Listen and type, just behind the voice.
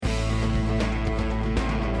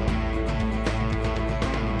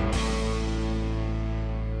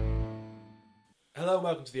Hello and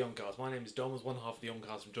welcome to the Oncast. My name is Dom. As one half of the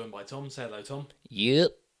Oncast, I'm joined by Tom. Say hello, Tom.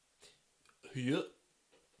 Yep. Yep.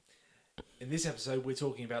 In this episode, we're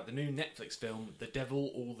talking about the new Netflix film, The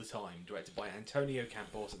Devil All the Time, directed by Antonio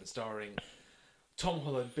Campos and starring Tom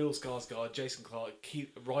Holland, Bill Skarsgård, Jason Clarke,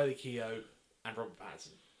 Riley Keough, and Robert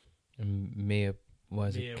Pattinson. And Mia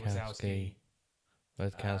Wasikowski.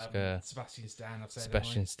 Sebastian Stan.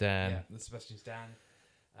 Sebastian Stan. Yeah, the Sebastian Stan.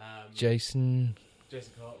 Jason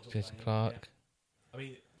Yeah. Clarke. I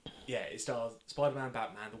mean, yeah, it stars Spider-Man,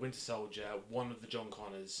 Batman, the Winter Soldier, one of the John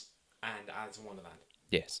Connors, and Alice in Wonderland.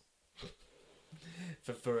 Yes.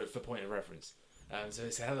 For point of reference. So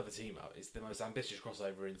it's a hell of a team up. It's the most ambitious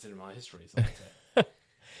crossover in cinema history.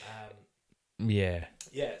 Yeah.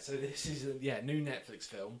 Yeah, so this is a new Netflix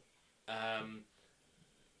film. And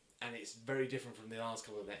it's very different from the last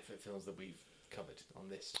couple of Netflix films that we've covered on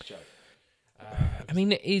this show. I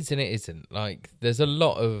mean, it is and it isn't. Like, there's a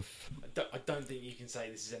lot of... I don't think you can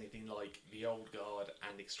say this is anything like The Old Guard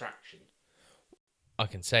and Extraction. I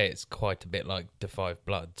can say it's quite a bit like The Five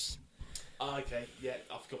Bloods. Okay, yeah,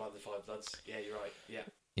 I forgot about The Five Bloods. Yeah, you're right, yeah.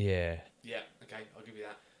 Yeah. Yeah, okay, I'll give you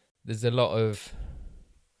that. There's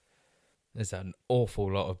an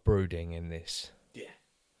awful lot of brooding in this. Yeah.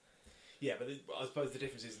 Yeah, but I suppose the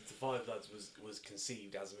difference is The Five Bloods was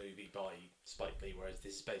conceived as a movie by Spike Lee, whereas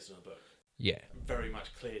this is based on a book. Yeah. Very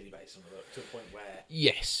much clearly based on a book, to a point where...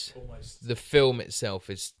 Yes. Almost... The film itself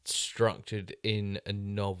is structured in a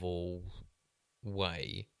novel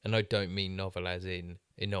way. And I don't mean novel as in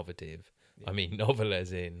innovative. Yeah. I mean novel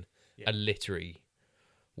as in a literary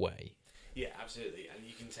way. Yeah, absolutely. And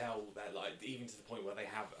you can tell that, like, even to the point where they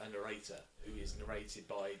have a narrator who is narrated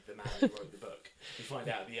by the man who wrote the book. You find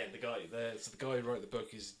out at the end, the guy who wrote the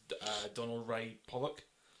book is Donald Ray Pollock.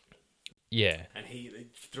 Yeah. And he,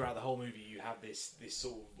 throughout the whole movie, you have this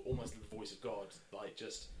sort of almost the voice of God, like,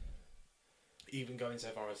 just even going so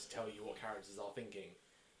far as to tell you what characters are thinking,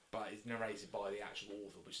 but it's narrated by the actual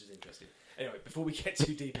author, which is interesting. Anyway, before we get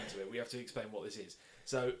too deep into it, we have to explain what this is.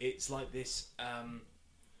 So it's like this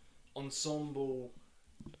ensemble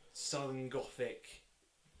Southern Gothic,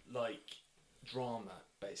 like, drama,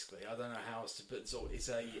 basically. I don't know how else to put it. So it's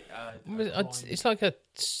it's like a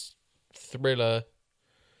thriller,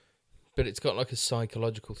 but it's got like a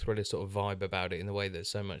psychological thriller sort of vibe about it in the way that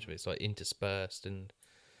so much of it's like interspersed and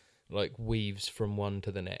like weaves from one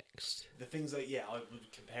to the next. The things that I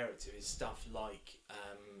would compare it to is stuff like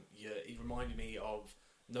it reminded me of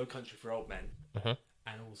No Country for Old Men,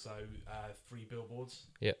 and also Three Billboards.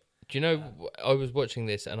 Yeah. Do you know, I was watching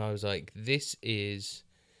this and I was like, this is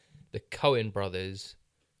the Coen brothers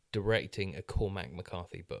directing a Cormac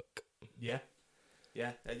McCarthy book. Yeah.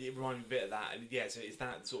 Yeah, it reminded me a bit of that. And yeah, so it's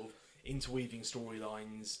that sort of interweaving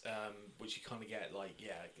storylines, which you kind of get, like,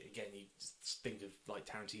 again, you just think of, like,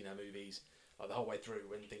 Tarantino movies, like, the whole way through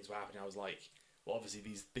when things were happening, I was like, well, obviously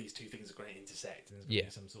these two things are going to intersect, and there's going to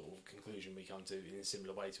be some sort of conclusion we come to in a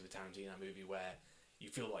similar way to a Tarantino movie where you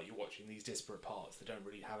feel like you're watching these disparate parts that don't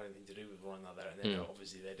really have anything to do with one another, and then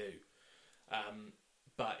obviously they do.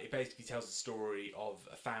 But it basically tells the story of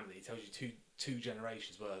a family. It tells you two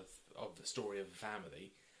generations worth of the story of a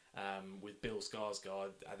family, with Bill Skarsgård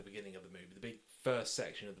at the beginning of the movie. The big first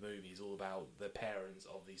section of the movie is all about the parents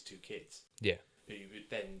of these two kids. Yeah. Who you would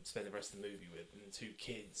then spend the rest of the movie with. And the two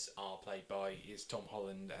kids are played by Tom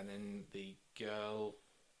Holland, and then the girl...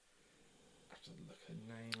 I have to look her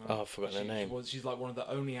name up. Oh, I forgot her name. She's like one of the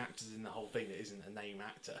only actors in the whole thing that isn't a name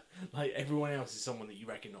actor. Like, everyone else is someone that you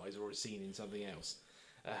recognise or has seen in something else.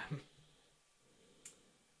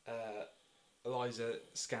 Eliza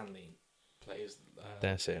Scanlon plays...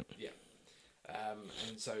 That's it. Yeah.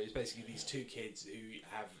 And so it's basically these two kids who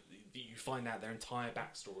have... You find out their entire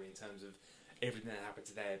backstory in terms of everything that happened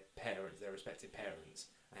to their parents, their respective parents,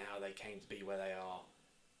 and how they came to be where they are,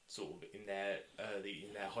 sort of in their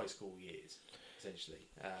high school years, essentially.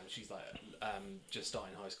 She's like just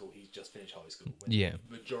starting high school. He's just finished high school. When the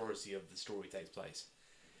majority of the story takes place.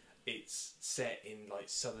 It's set in like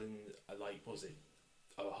southern, like, was it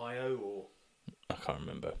Ohio or? I can't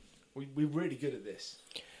remember. We're really good at this.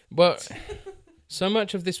 Well, so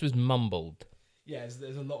much of this was mumbled. Yeah,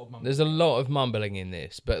 there's a lot of mumbling. There's a lot of mumbling in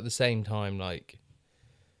this, but at the same time, like,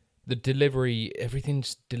 the delivery,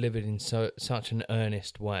 everything's delivered in such an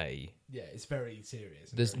earnest way. Yeah, it's very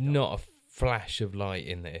serious. There's not a flash of light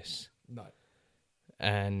in this. No.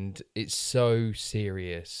 And it's so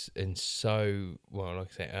serious and so, well, like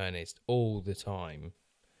I say, earnest all the time.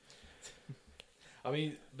 I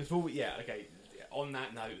mean, before we... Yeah, okay. On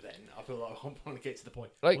that note, then, I feel like I want to get to the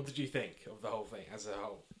point. Like, what did you think of the whole thing as a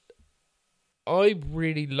whole? I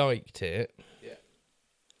really liked it. Yeah.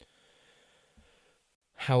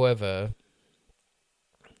 However,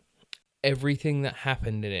 everything that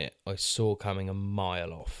happened in it, I saw coming a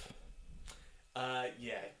mile off.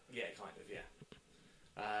 Yeah, kind of, yeah.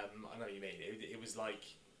 I know what you mean. It was like,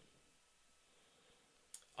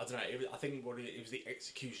 I don't know. I think it was the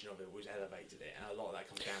execution of it was elevated it, and a lot of that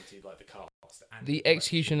comes down to like the cast and the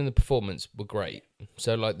execution and the performance were great.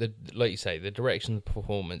 So, like you say, the direction and the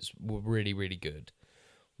performance were really, really good.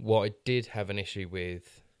 What I did have an issue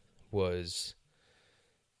with was,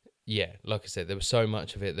 like I said, there was so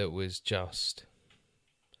much of it that was just,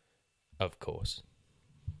 of course,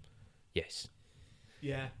 yes.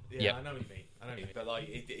 Yeah, I know what you mean. But like,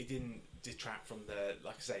 it didn't detract from the,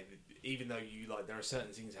 like I say, even though you like, there are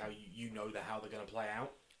certain things how you know how they're going to play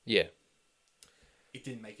out. Yeah. It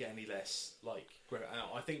didn't make it any less like great.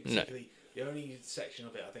 I think particularly the only section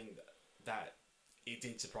of it I think that it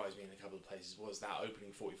did surprise me in a couple of places was that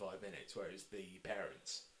opening 45 minutes where it's the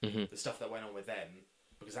parents, the stuff that went on with them,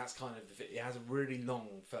 because that's kind of it has a really long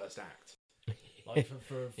first act. Like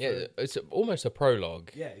for it's almost a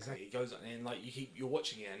prologue. Yeah, exactly. It goes on and like you're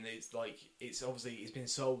watching it and it's like it's obviously it's been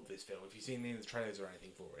sold, this film. If you've seen any of the trailers or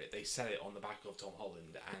anything for it, they sell it on the back of Tom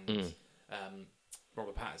Holland and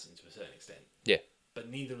Robert Pattinson to a certain extent. Yeah. But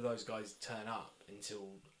neither of those guys turn up until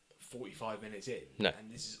 45 minutes in. No. And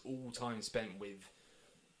this is all time spent with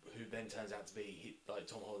who then turns out to be like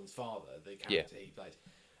Tom Holland's father, the character he played.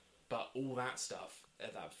 But all that stuff,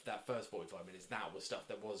 that first 45 minutes, that was stuff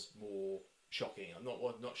that was more shocking.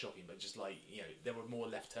 Not shocking, but just like, you know, there were more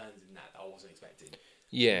left turns in that I wasn't expecting.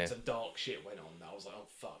 Yeah. Some dark shit went on that I was like, oh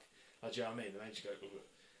fuck. Like, do you know what I mean? They made you go, ugh.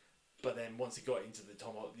 But then once it got into the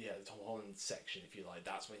Tom Holland section, if you like,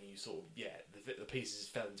 that's when you sort of, the pieces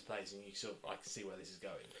fell into place and you sort of, I can see where this is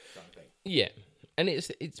going, kind of thing. Yeah. And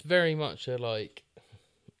it's very much a, like,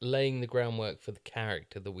 laying the groundwork for the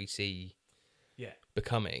character that we see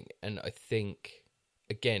becoming. And I think,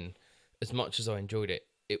 again, as much as I enjoyed it,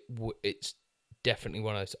 it's definitely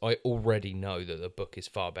one of those, I already know that the book is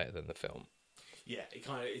far better than the film. Yeah,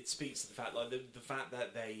 it speaks to the fact, like, the fact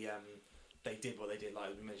that they did what they did, like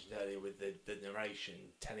we mentioned earlier, with the narration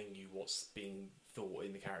telling you what's being thought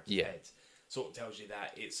in the character's head, sort of tells you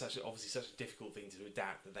that it's obviously such a difficult thing to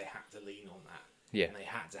adapt that they had to lean on that. Yeah. And they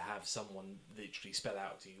had to have someone literally spell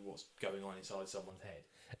out to you what's going on inside someone's head.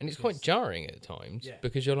 And it's quite jarring at times,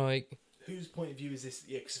 because you're like, whose point of view is this?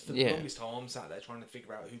 Yeah, because for the longest time I'm sat there trying to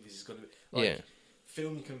figure out who this is going to be. Like,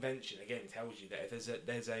 film convention again tells you that if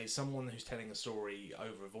there's someone who's telling a story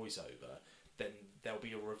over a voiceover, then there'll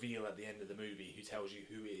be a reveal at the end of the movie who tells you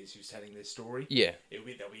who it is who's telling this story. Yeah. They'll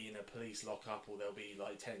be in a police lockup, or they'll be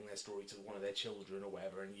like telling their story to one of their children or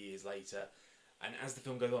whatever, and years later. And as the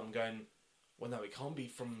film goes on, I'm going, well, no, it can't be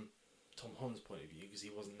from Tom Holland's point of view because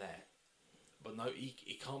he wasn't there. But no,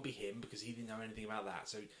 it can't be him because he didn't know anything about that.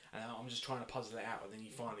 So, and I'm just trying to puzzle it out, and then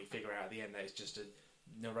you finally figure out at the end that it's just a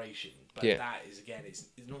narration. But that is, again, it's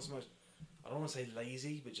not so much, I don't want to say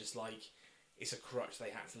lazy, but just like, it's a crutch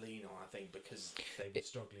they had to lean on, I think, because they were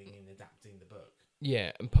struggling in adapting the book.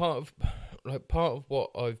 Yeah, and part of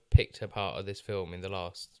what I've picked apart of this film in the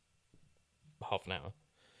last half an hour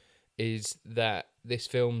is that this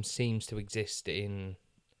film seems to exist in,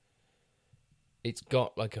 it's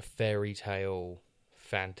got like a fairy tale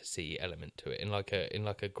fantasy element to it, in like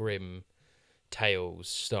a grim tales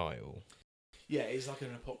style. Yeah, it's like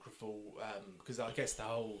an apocryphal, because I guess the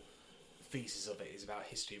whole thesis of it is about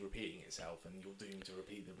history repeating itself, and you're doomed to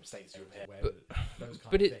repeat the mistakes you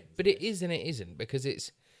repeat. But it is and it isn't, because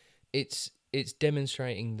it's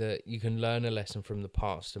demonstrating that you can learn a lesson from the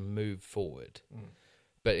past and move forward.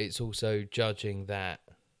 But it's also judging that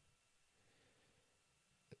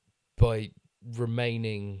by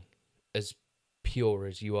remaining as pure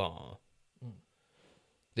as you are,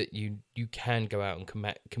 that you can go out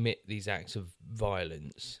and commit these acts of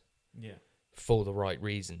violence. Yeah. For the right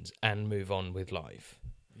reasons and move on with life.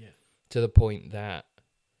 Yeah. To the point that,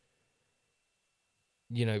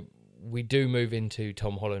 you know, we do move into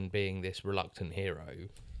Tom Holland being this reluctant hero.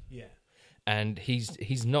 Yeah. And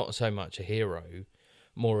he's not so much a hero,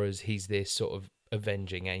 more as he's this sort of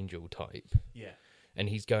avenging angel type. Yeah. And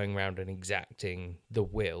he's going around and exacting the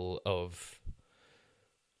will of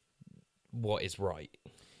what is right.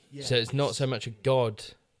 Yeah. So it's not so much a god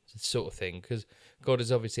sort of thing, because God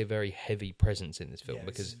is obviously a very heavy presence in this film,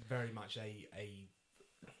 because it's very much a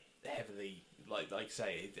heavily, like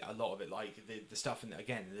say, a lot of it, like the stuff, and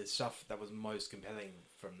again, the stuff that was most compelling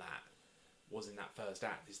from that was in that first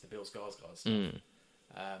act, is the Bill Skarsgård stuff,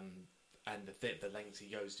 and the lengths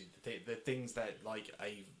he goes to, the things that like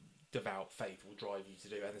a devout faith will drive you to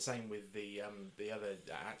do, and the same with the other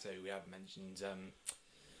actor we haven't mentioned,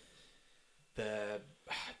 the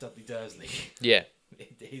Dudley Dursley. Yeah.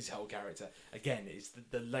 His whole character again is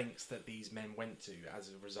the lengths that these men went to as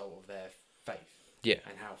a result of their faith. Yeah.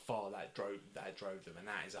 And how far that drove them, and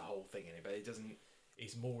that is a whole thing in it. But it doesn't.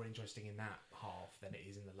 It's more interesting in that half than it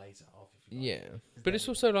is in the later half. If you like. Yeah, but it's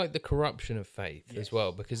also like the corruption of faith as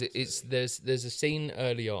well, because it's there's a scene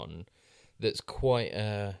early on that's quite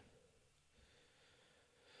a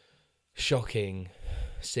shocking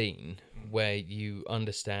scene where you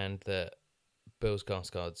understand that Bill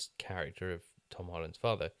Skarsgård's character of Tom Holland's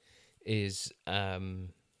father is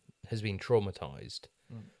has been traumatized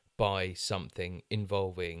by something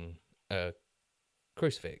involving a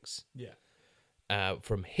crucifix. Yeah.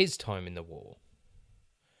 From his time in the war,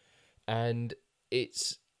 and it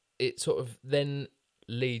sort of then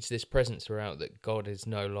leads this presence throughout that God is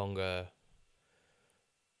no longer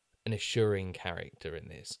an assuring character in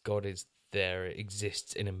this. God is there,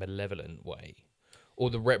 exists in a malevolent way, or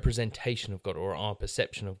the representation of God, or our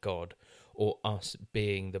perception of God, or us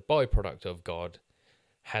being the byproduct of God,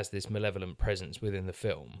 has this malevolent presence within the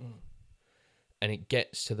film. And it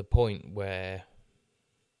gets to the point where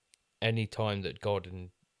any time that God and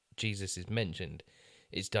Jesus is mentioned,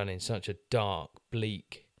 it's done in such a dark,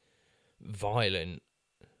 bleak, violent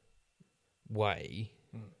way,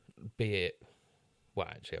 be it... Well,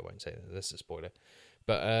 actually, I won't say that. That's a spoiler.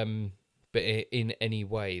 But in any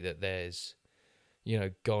way that there's...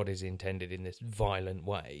 God is intended in this violent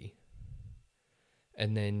way.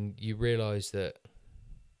 And then you realise that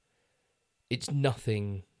it's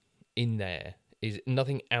nothing in there.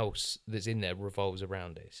 Nothing else that's in there revolves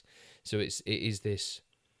around this. So it is this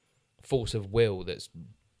force of will that's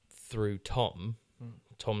through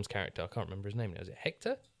Tom's character. I can't remember his name now. Is it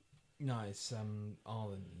Hector? No, it's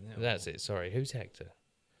Arlen. That's it. Sorry, who's Hector?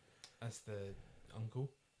 That's the uncle.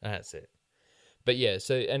 That's it. But yeah,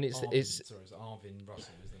 so and it's Arvin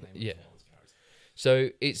Russell is the name of Tom's character. So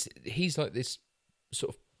he's like this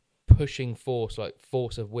sort of pushing force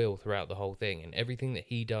of will throughout the whole thing, and everything that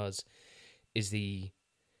he does is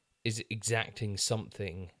exacting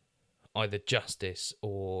something, either justice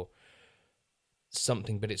or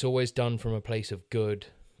something, but it's always done from a place of good.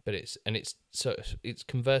 But it's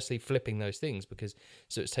conversely flipping those things, because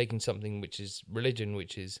it's taking something which is religion,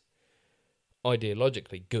 which is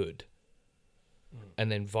ideologically good,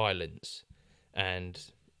 and then violence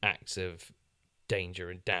and acts of danger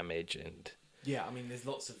and damage and there's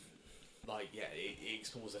lots of it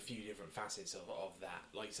explores a few different facets of that.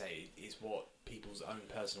 Like you say, it's what people's own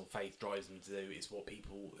personal faith drives them to do. It's what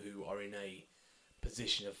people who are in a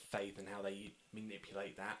position of faith and how they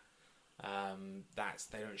manipulate that.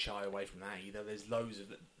 They don't shy away from that either. There's loads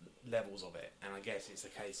of levels of it, and I guess it's a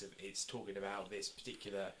case of it's talking about this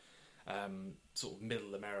particular sort of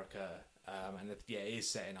middle America, and it is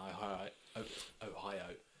set in Ohio,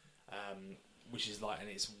 which is and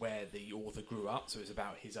it's where the author grew up, so it's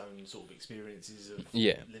about his own sort of experiences of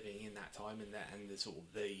living in that time, and the sort of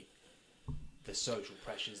the social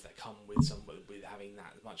pressures that come with having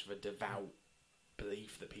that much of a devout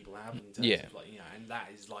belief that people have in terms of and that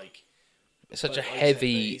is such a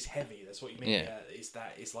heavy. It's heavy. That's what you mean. Yeah.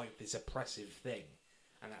 It's like this oppressive thing,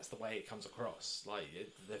 and that's the way it comes across.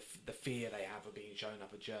 The fear they have of being shown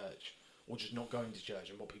up at church, or just not going to church,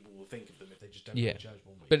 and what people will think of them if they just don't go to church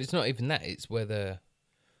one week. But it's not even that. It's whether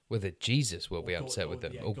Jesus will be upset with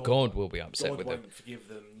them, or God will be upset with them. God won't forgive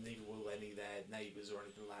them. Neither will any of their neighbours or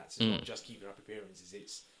anything like that. So it's not just keeping up appearances.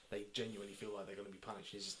 It's they genuinely feel like they're going to be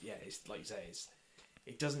punished. It's just it's like you say.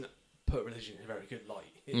 It doesn't put religion in a very good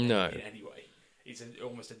light in any way. It's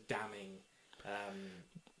almost a damning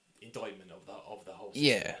indictment of the whole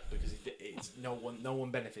system, because it's no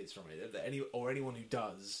one benefits from it. Anyone who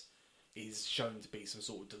does is shown to be some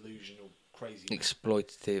sort of delusional, crazy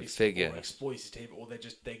exploitative figure, or exploitative, or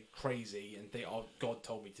they're crazy and think, "Oh, God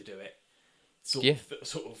told me to do it."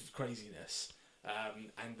 Sort of craziness.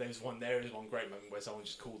 And there is one great moment where someone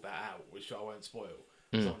just called that out, which I won't spoil.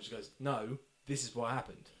 Someone just goes, "No, this is what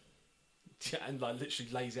happened," and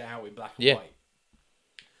literally lays it out in black and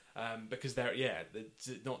white. Because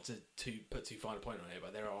not to put too fine a point on it,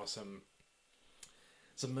 but there are some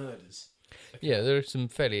murders. Yeah, there are some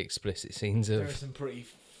fairly explicit scenes of. There are some pretty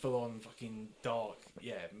full-on fucking dark,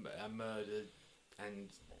 murder and.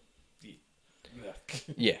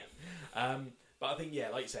 Yeah. But I think,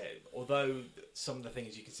 like you say, although some of the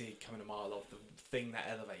things you can see coming a mile off, the thing that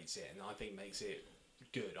elevates it and I think makes it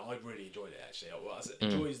good, I really enjoyed it actually.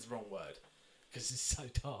 Enjoy is the wrong word, because it's so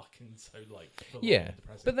dark and so depressing.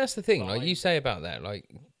 But that's the thing, you say about that,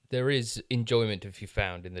 there is enjoyment to be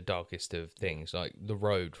found in the darkest of things. Like The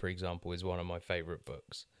Road, for example, is one of my favourite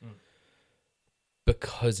books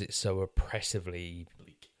because it's so oppressively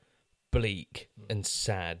bleak and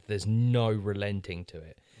sad. There's no relenting to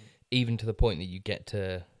it, even to the point that you get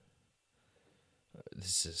to.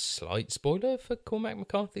 This is a slight spoiler for Cormac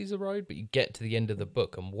McCarthy's The Road, but you get to the end of the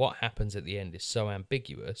book, and what happens at the end is so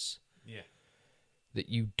ambiguous that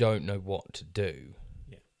you don't know what to do,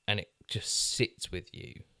 and it just sits with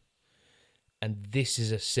you. And this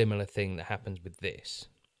is a similar thing that happens with this,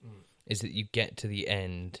 is that you get to the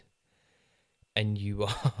end, and you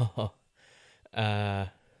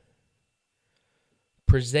are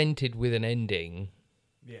presented with an ending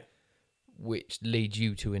which leads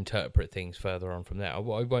you to interpret things further on from there. I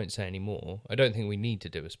won't say any more. I don't think we need to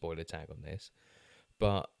do a spoiler tag on this,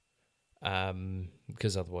 but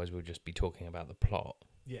because otherwise we'll just be talking about the plot.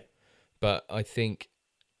 But I think,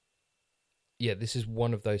 this is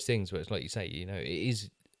one of those things where it's like you say, you know, it is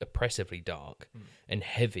oppressively dark and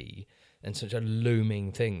heavy and such a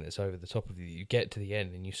looming thing that's over the top of you. You get to the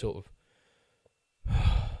end and you sort of...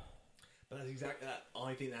 But that's exactly that.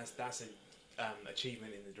 I think that's a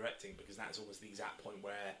achievement in the directing, because that's almost the exact point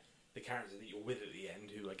where the characters that you're with at the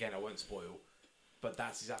end, who again I won't spoil, but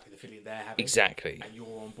that's exactly the feeling they're having. Exactly. And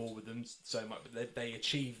you're on board with them so much. But they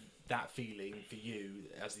achieve that feeling for you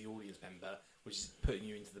as the audience member, which is putting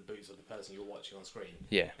you into the boots of the person you're watching on screen.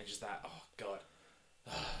 Yeah. And just that, oh god,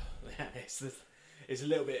 it's a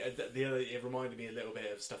little bit. It reminded me a little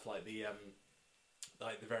bit of stuff like the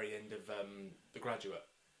very end of The Graduate.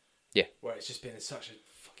 Yeah. Where it's just been such a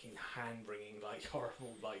fucking hand-wringing, like,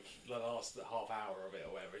 horrible, like, the last half hour of it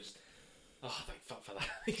or whatever. It's just, thank fuck for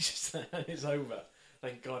that. It's over.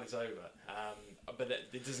 Thank God it's over. But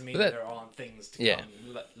it doesn't mean that there aren't things to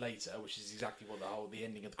come later, which is exactly what the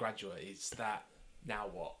ending of The Graduate is. That, now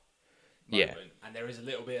what? Moment. Yeah. And there is a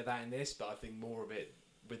little bit of that in this, but I think more of it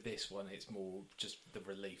with this one, it's more just the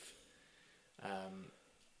relief.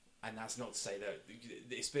 And that's not to say that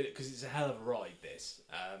it's been, because it's a hell of a ride, this.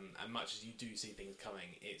 And much as you do see things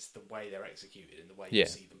coming, it's the way they're executed and the way you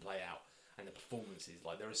see them play out and the performances.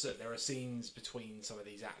 Like there are scenes between some of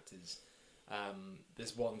these actors.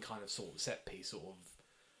 There's one kind of sort of set piece, sort of,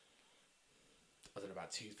 I don't know,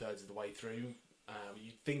 about 2/3 of the way through.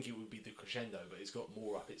 You'd think it would be the crescendo, but it's got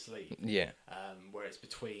more up its sleeve. Yeah. Where it's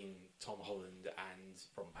between Tom Holland and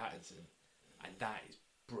Robert Pattinson, and that is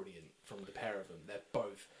brilliant from the pair of them. They're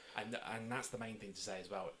both, and that's the main thing to say as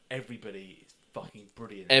well. Everybody is fucking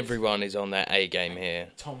brilliant. Everyone is on their A game here.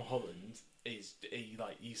 Tom Holland he's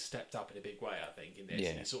stepped up in a big way, I think, in this. Yeah.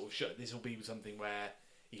 And he sort of this will be something where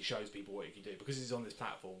he shows people what he can do, because he's on this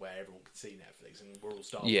platform where everyone can see Netflix and we're all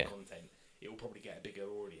starving for content. It will probably get a bigger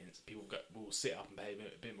audience. People will sit up and pay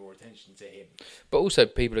a bit more attention to him. But also,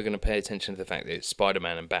 people are going to pay attention to the fact that it's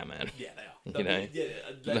Spider-Man and Batman. Yeah, they are. You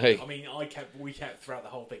know? I mean, we kept throughout the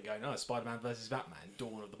whole thing going, "Oh, Spider-Man versus Batman,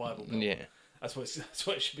 Dawn of the Bible Belt." Yeah, that's what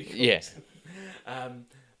it should be called. Yeah.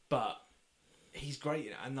 But he's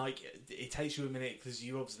great, and like it takes you a minute, because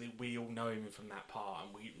we all know him from that part,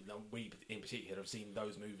 and we in particular have seen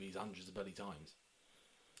those movies hundreds of bloody times.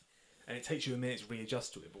 And it takes you a minute to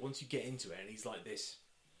readjust to it, but once you get into it, and he's like this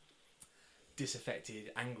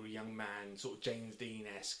disaffected, angry young man, sort of James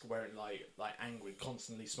Dean-esque, wearing like angry,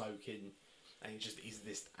 constantly smoking, and he's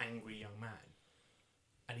this angry young man,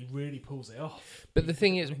 and he really pulls it off. But the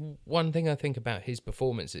thing is, one thing I think about his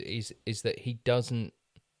performance is that he doesn't.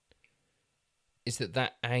 Is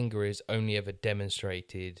that anger is only ever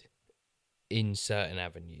demonstrated in certain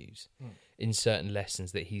avenues, in certain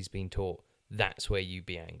lessons that he's been taught. That's where you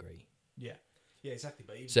be angry. Yeah, exactly.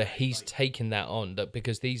 But so he's taken that on, that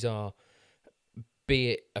because these are, be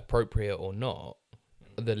it appropriate or not,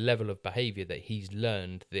 the level of behaviour that he's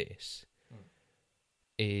learned this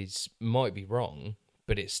might be wrong,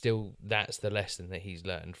 but it's still, that's the lesson that he's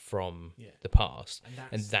learned from the past,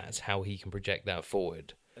 and that's how he can project that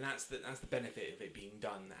forward. And that's the benefit of it being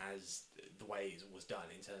done as the way it was done,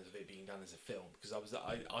 in terms of it being done as a film. Because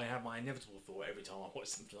I have my inevitable thought every time I watch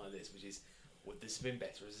something like this, which is, would this have been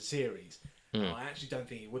better as a series? And I actually don't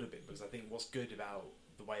think it would have been, because I think what's good about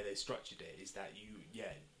the way they structured it is that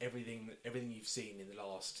everything you've seen in the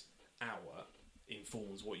last hour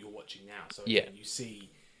informs what you're watching now. So again, you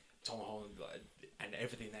see Tom Holland and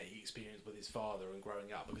everything that he experienced with his father and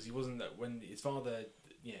growing up, because he wasn't that when his father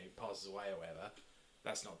passes away or whatever.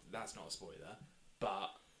 That's not a spoiler, but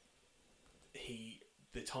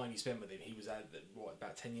the time he spent with him, he was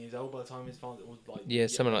about 10 years old by the time his father was like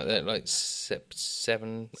something like that, like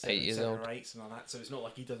 7, 8 years old, or 8, something like that. So it's not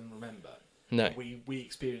like he doesn't remember. No. We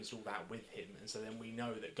experienced all that with him, and so then we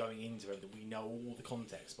know that going into everything, we know all the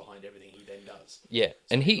context behind everything he then does. Yeah,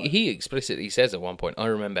 So and he explicitly says at one point, "I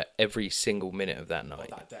remember every single minute of that night."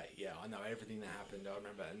 That day, yeah, I know everything that happened. I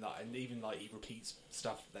remember, and even like he repeats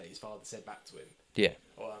stuff that his father said back to him. Yeah.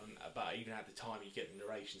 But even at the time, you get the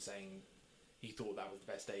narration saying he thought that was the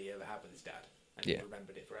best day he ever had with his dad, and he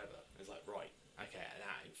remembered it forever. It's like, right, okay, and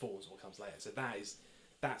that informs what comes later. So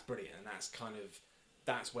that's brilliant, and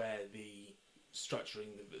that's where the structuring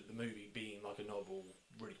the movie being like a novel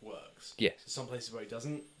really works. Yes. So some places where it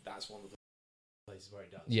doesn't, that's one of the places where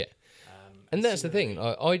it does. Yeah. And that's the thing.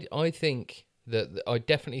 I think that I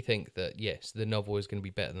definitely think that yes, the novel is going to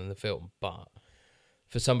be better than the film, but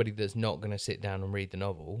for somebody that's not going to sit down and read the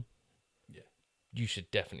novel, you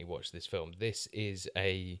should definitely watch this film. This is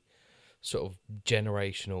a sort of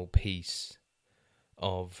generational piece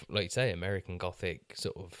of, like you say, American Gothic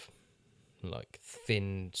sort of like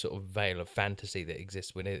thin sort of veil of fantasy that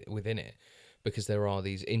exists within it, because there are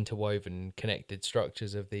these interwoven connected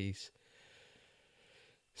structures of these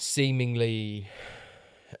seemingly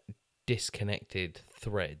disconnected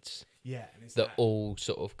threads that all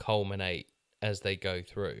sort of culminate as they go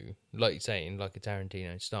through, like you're saying, like a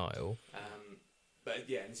Tarantino style. But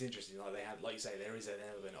yeah, and it's interesting. Like they have, like you say, there is an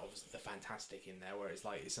element of the fantastic in there, where it's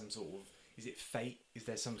like it's some sort of, is it fate? Is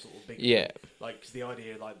there some sort of big like, cause the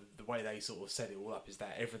idea, like the way they sort of set it all up, is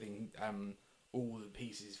that everything, all the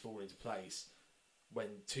pieces fall into place when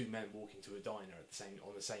two men walk into a diner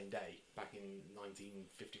on the same day back in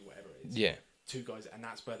 1950, whatever it is. Yeah, two guys, and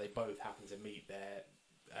that's where they both happen to meet their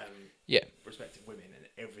respective women, and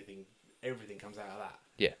everything comes out of that.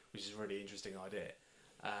 Yeah, which is a really interesting idea.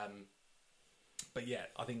 But yeah,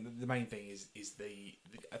 I think the main thing is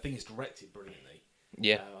I think it's directed brilliantly.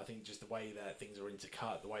 Yeah, I think just the way that things are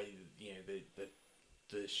intercut, the way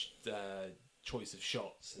the choice of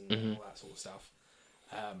shots and all that sort of stuff,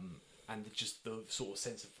 and just the sort of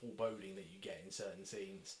sense of foreboding that you get in certain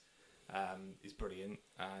scenes is brilliant.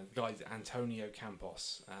 The guy's Antonio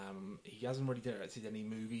Campos. He hasn't really directed any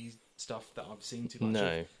movie stuff that I've seen too much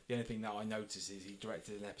of. The only thing that I noticed is he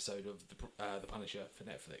directed an episode of The Punisher for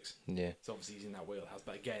Netflix. Yeah. So obviously he's in that wheelhouse.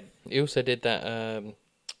 But again... He also did that...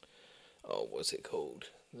 what's it called?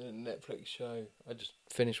 The Netflix show. I just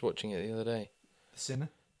finished watching it the other day. The Sinner?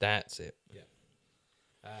 That's it. Yeah.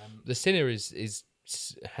 The Sinner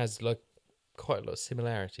has like quite a lot of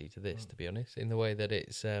similarity to this, to be honest, in the way that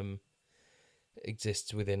it's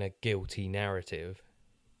exists within a guilty narrative.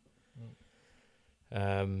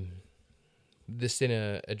 The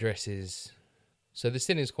Sinner addresses... So The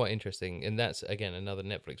Sinner is quite interesting, and that's, again, another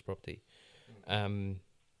Netflix property. The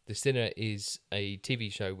Sinner is a TV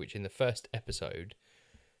show which in the first episode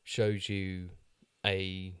shows you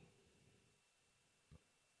a...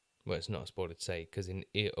 Well, it's not a spoiler to say, because in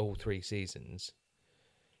all 3 seasons,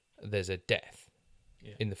 there's a death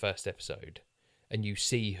in the first episode, and you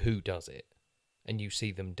see who does it, and you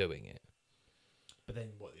see them doing it. But then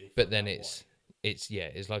what? But then it's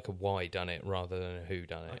like a why done it rather than a who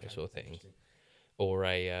done it sort of thing, or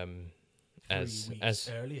a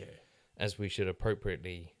as we should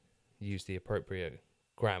appropriately use the appropriate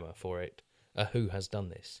grammar for it, a who has done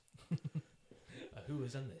this. A who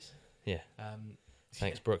has done this? Yeah.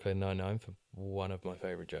 Thanks, Brooklyn Nine-Nine, for one of my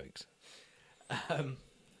favourite jokes.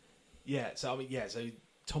 So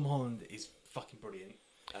Tom Holland is fucking brilliant.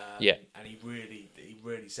 And he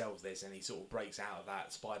really sells this, and he sort of breaks out of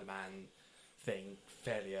that Spider-Man thing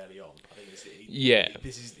fairly early on. I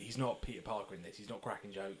think he's not Peter Parker in this. He's not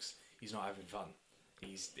cracking jokes. He's not having fun.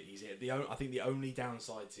 I think the only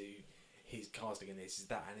downside to his casting in this is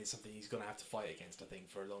that, and it's something he's going to have to fight against, I think,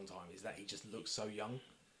 for a long time, is that he just looks so young.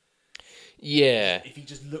 Yeah. If he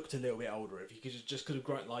just looked a little bit older, if he could have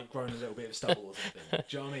grown a little bit of stubble or something.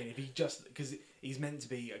 Do you know what I mean? If he just, because he's meant to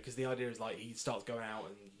be, because the idea is like he starts going out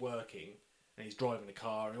and working, and he's driving a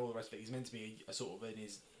car and all the rest of it. He's meant to be a sort of in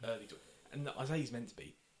his early, and I say he's meant to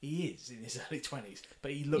be. He is in his early 20s,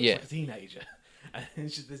 but he looks like a teenager. And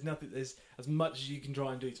it's just, there's as much as you can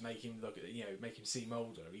try and do to make him look, make him seem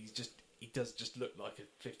older. He does just look like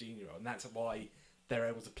a 15-year-old, and that's why they're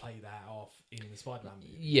able to play that off in the Spider-Man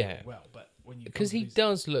movie well. But because he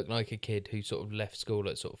does look like a kid who sort of left school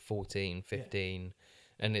at sort of 14, 15,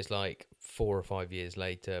 and it's like 4 or 5 years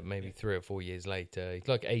later, maybe 3 or 4 years later. He's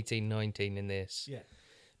like 18, 19 in this. Yeah.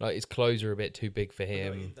 Like, his clothes are a bit too big for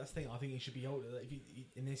him. That's the thing. I think he should be older.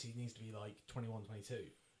 In this, he needs to be like 21, 22.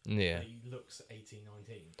 Yeah. But he looks 18,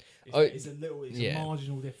 19. It's a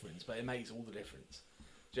marginal difference, but it makes all the difference.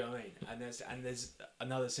 Do you know what I mean? And there's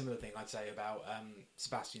another similar thing I'd say about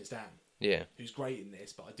Sebastian Stan. Yeah. Who's great in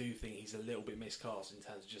this, but I do think he's a little bit miscast in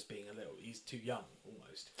terms of just being he's too young,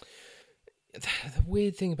 almost. the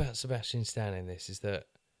weird thing about Sebastian Stan in this is that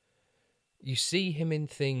you see him in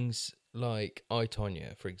things like I,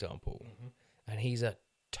 Tonya, for example, and he's a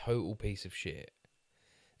total piece of shit.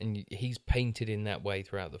 And he's painted in that way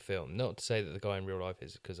throughout the film. Not to say that the guy in real life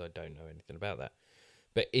is, because I don't know anything about that.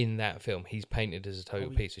 But in that film, he's painted as a total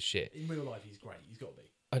piece of shit. In real life, he's great. He's got to be.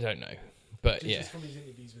 I don't know. But just from his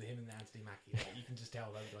interviews with him and Anthony Mackie, like, you can just tell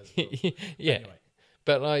those guys are cool. Yeah. Anyway.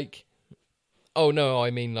 But like... Oh, no, I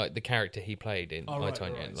mean like the character he played in I, right,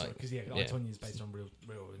 Tonya. Right. Like, because I, Tonya is based on real,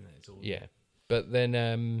 isn't it? It's all, yeah. But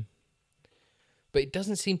then... But it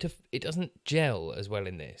doesn't seem to... It doesn't gel as well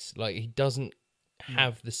in this. Like, he doesn't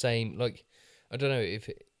have the same... Like, I don't know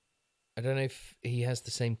if he has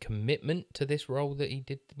the same commitment to this role that he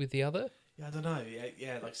did with the other. Yeah, I don't know.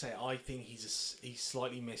 Yeah, like I say, I think he's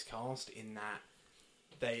slightly miscast in that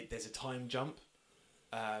there's a time jump,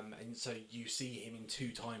 and so you see him in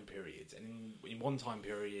two time periods, and in one time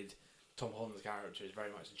period, Tom Holland's character is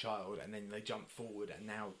very much a child, and then they jump forward, and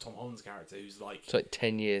now Tom Holland's character, who's like... It's like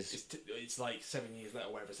 10 years. It's like 7 years later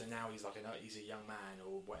or whatever, so now he's like he's a young man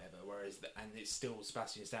or whatever, and it's still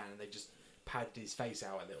Sebastian Stan, and they just padded his face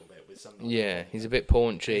out a little bit with something. Yeah, he's a bit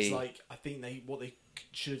paunchy. It's like, I think what they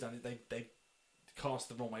should have done is they cast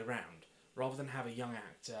the wrong way round. Rather than have a young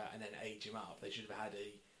actor and then age him up, they should have had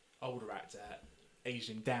a older actor, aged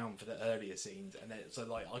him down for the earlier scenes, and then so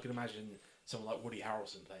like I can imagine someone like Woody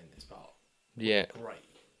Harrelson playing this part. Yeah, great,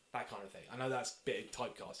 that kind of thing. I know that's a bit of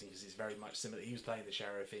typecasting because it's very much similar. He was playing the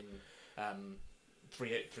sheriff in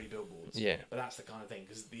Three Billboards. Yeah, but that's the kind of thing,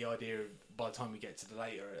 because the idea by the time we get to the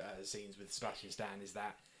later scenes with Sebastian Stan is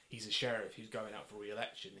that he's a sheriff who's going up for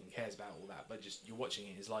re-election and cares about all that, but just you're watching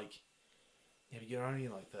it, it's like, yeah, but you're only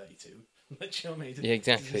like 32. Do you know what I mean? Yeah,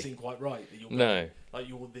 exactly. It doesn't seem quite right that you're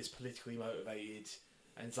you're this politically motivated,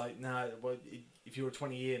 and it's like, no, well, if you're a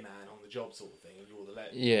 20-year man on the job sort of thing, and you're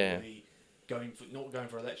not going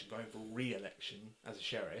for election, going for re-election as a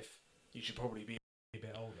sheriff, you should probably be a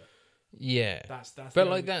bit older. Yeah, that's but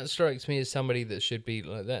like that strikes me as somebody that should be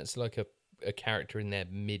like, that's like a character in their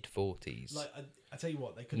mid-40s. Like I tell you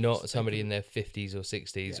what, they could not somebody in their 50s or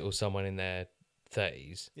 60s or someone in their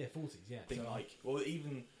 30s. Yeah, 40s. Yeah, so like, well,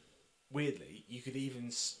 even weirdly, you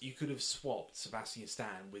could have swapped Sebastian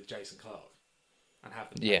Stan with Jason Clarke and have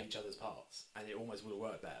them play each other's parts, and it almost would have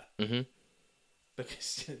worked better. Mm-hmm.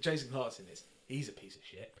 Because Jason Clarke's in this, he's a piece of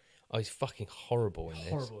shit. Oh, he's fucking horrible in this.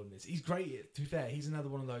 Horrible in this. He's great. To be fair, he's another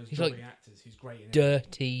one of those actors who's great in it.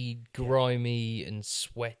 Dirty, grimy, and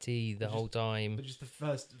sweaty the whole time. But just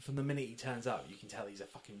from the minute he turns up, you can tell he's a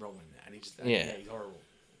fucking wrong in it, and he's horrible.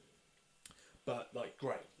 But like,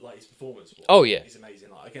 great. Like his performance. Oh yeah, he's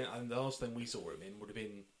amazing. Like again, and the last thing we saw him in would have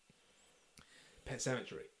been Pet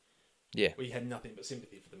Sematary. Yeah, we had nothing but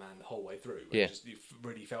sympathy for the man the whole way through. Yeah, you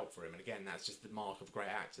really felt for him, and again, that's just the mark of a great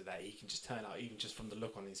actor, that he can just turn out, even just from the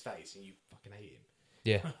look on his face, and you fucking hate him.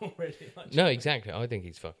 Yeah, already. Like, no, exactly. I think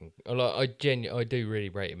he's fucking. Like, I do really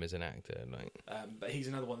rate him as an actor. Like, but he's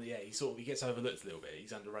another one that he gets overlooked a little bit.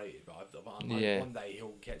 He's underrated, but one day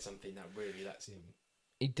he'll get something that really lets him.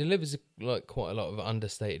 He delivers like quite a lot of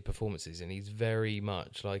understated performances, and he's very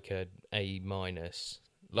much like A-.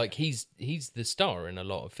 Like he's the star in a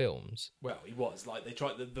lot of films. Well, he was like they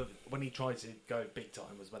tried when he tried to go big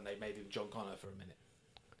time was when they made him John Connor for a minute.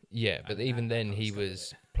 Yeah, but even then he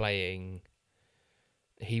was playing.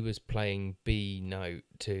 He was playing B note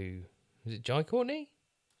to, was it Jai Courtney?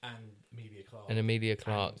 And Emilia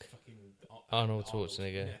Clarke. And fucking Arnold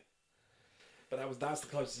Schwarzenegger. Yeah. But that's the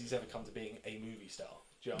closest he's ever come to being a movie star.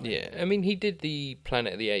 Do you know what I mean? I mean, he did the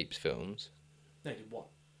Planet of the Apes films. No, he did one.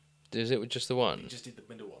 Is it just the one? He just did the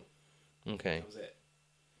middle one. Okay. That was it.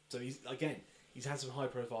 So he's had some high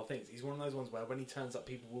profile things. He's one of those ones where when he turns up,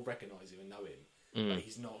 people will recognise him and know him. But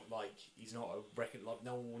he's not a record. Like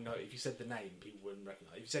no one will know. If you said the name, people wouldn't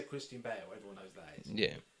recognise. If you said Christian Bale, everyone knows that is.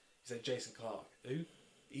 Yeah. You said Jason Clarke. Who?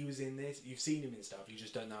 He was in this. You've seen him in stuff. You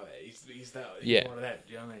just don't know it. He's one of them.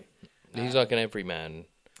 Do you know what I mean? He's like an everyman.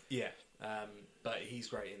 Yeah. But he's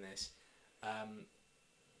great in this. I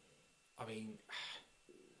mean,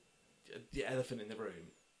 the elephant in the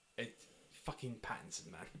room. It's fucking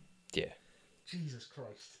Pattinson, man. Yeah. Jesus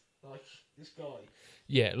Christ. Like, this guy.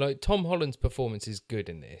 Yeah, like, Tom Holland's performance is good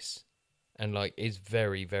in this. And, like, is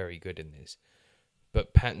very, very good in this.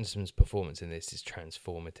 But Pattinson's performance in this is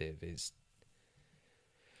transformative.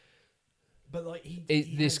 But, like,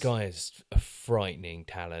 this guy is a frightening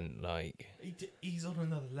talent, like... He's on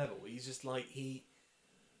another level. He's just, like,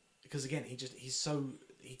 because, again,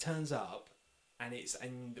 he turns up,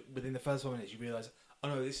 and within the first 5 minutes, you realise, oh,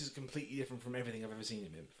 no, this is completely different from everything I've ever seen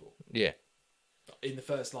him in before. Yeah. In the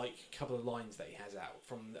first, like, couple of lines that he has out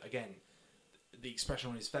from, again, the expression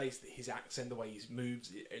on his face, his accent, the way he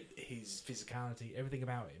moves, his physicality, everything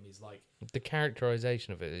about him is like... The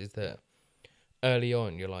characterization of it is that early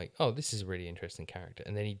on you're like, oh, this is a really interesting character.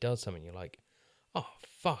 And then he does something, you're like, oh,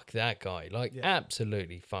 fuck that guy. Like,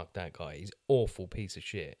 absolutely fuck that guy. He's an awful piece of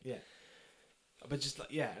shit. Yeah. But just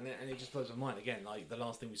like, and it just blows my mind. Again, like, the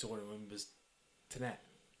last thing we saw him in was Tenet.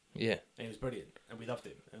 Yeah. And he was brilliant. And we loved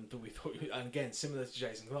him. And we thought, and again, similar to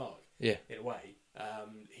Jason Clarke. Yeah. In a way.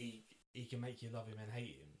 He can make you love him and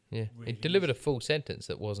hate him. Yeah. Really he delivered easily. a full sentence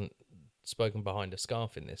that wasn't spoken behind a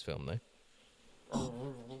scarf in this film, though.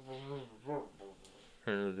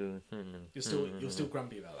 You're still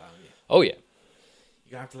grumpy about that, aren't you? Oh, yeah.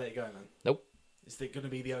 You're going to have to let it go, man. Nope. It's going to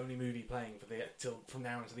be the only movie playing from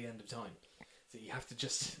now until the end of time. So you have to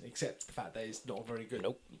just accept the fact that it's not very good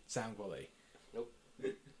sound quality. Nope.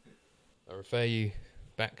 I refer you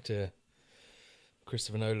back to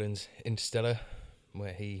Christopher Nolan's Interstellar,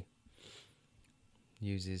 where he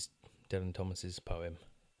uses Dylan Thomas's poem,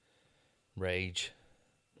 Rage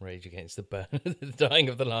against the dying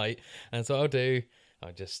of the light. And so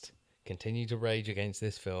I'll just continue to rage against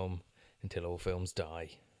this film until all films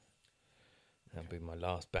die. That'll be my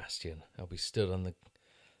last bastion. I'll be stood on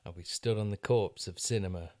the corpse of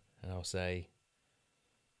cinema, and I'll say,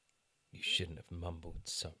 you shouldn't have mumbled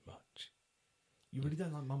so much. You really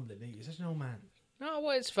don't like mumbling, do you? You're such an old man. No,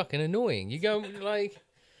 well, it's fucking annoying. You go, like,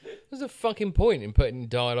 there's a fucking point in putting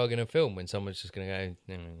dialogue in a film when someone's just going to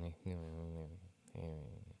go,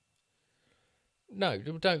 no,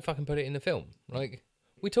 don't fucking put it in the film. Like,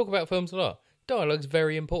 we talk about films a lot. Dialogue's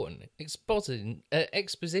very important.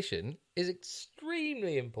 Exposition is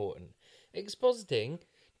extremely important. Expositing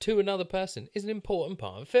to another person is an important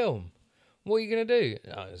part of film. What are you going to do?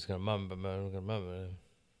 Oh, I'm just going to mumble.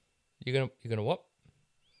 You're going to what?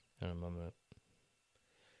 I'm going to mumble.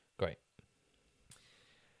 Great.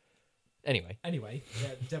 Anyway,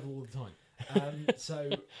 yeah, the devil all the time. So,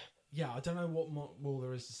 yeah, I don't know what more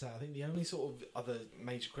there is to say. I think the only sort of other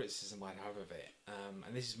major criticism I'd have of it,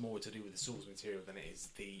 and this is more to do with the source material than it is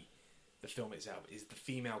the film itself, is the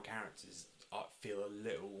female characters feel a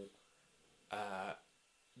little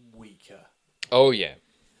weaker. Oh, yeah.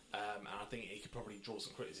 And I think it could probably draw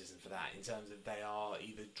some criticism for that in terms of they are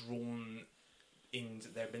either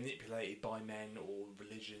they're manipulated by men or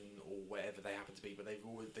religion or whatever they happen to be, but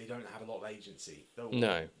they don't have a lot of agency.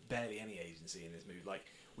 No. Barely any agency in this movie. Like,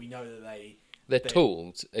 we know that they're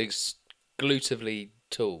tools, exclusively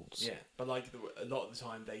tools. Yeah, but like a lot of the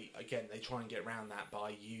time, they try and get around that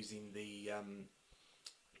by using the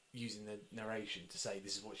narration to say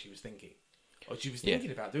this is what she was thinking, or she was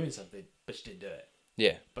thinking about doing something, but she didn't do it.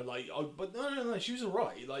 Yeah, but no, she was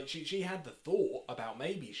alright. Like she had the thought about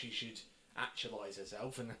maybe she should actualize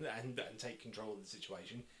herself and take control of the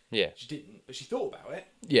situation. Yeah, she didn't, but she thought about it.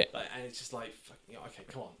 Yeah, and it's just like, okay,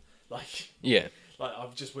 come on, like yeah, like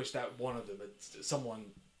I've just wished that one of them, someone,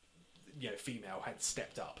 female, had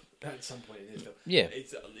stepped up at some point in this film. Yeah,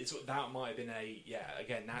 it's that might have been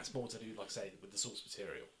again, that's more to do, like I say, with the source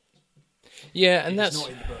material. Yeah, and it's that's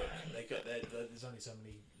not in the book. There's only so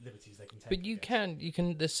many liberties they can take. But you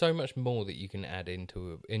can. There's so much more that you can add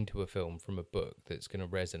into a film from a book that's going to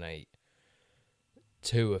resonate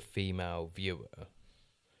to a female viewer.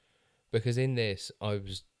 Because in this, I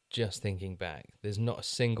was just thinking back. There's not a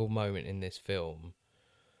single moment in this film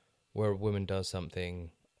where a woman does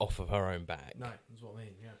something off of her own back. No, that's what I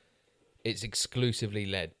mean. Yeah, it's exclusively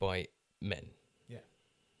led by men. Yeah,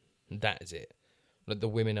 that is it. Like, the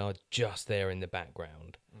women are just there in the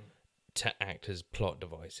background to act as plot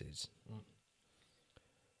devices.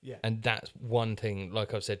 Yeah. And that's one thing,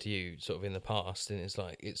 like I've said to you, sort of in the past, and it's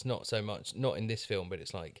like, it's not so much, not in this film, but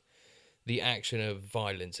it's like the action of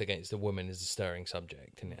violence against a woman is a stirring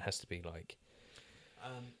subject, and it has to be like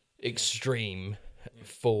extreme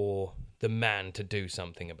for the man to do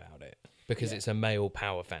something about it, because it's a male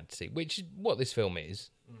power fantasy, which is what this film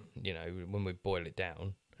is, when we boil it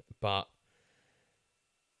down.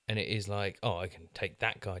 And it is like, oh, I can take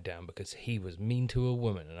that guy down because he was mean to a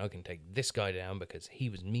woman, and I can take this guy down because he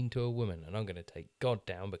was mean to a woman, and I'm going to take God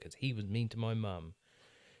down because he was mean to my mum.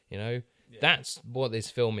 That's what this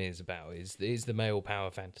film is about, is the male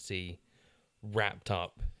power fantasy wrapped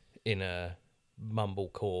up in a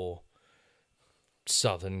mumblecore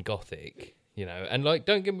Southern Gothic, And, like,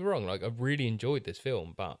 don't get me wrong, like, I've really enjoyed this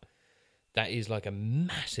film, but that is, like, a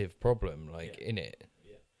massive problem, in it.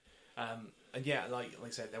 Yeah. And yeah, like I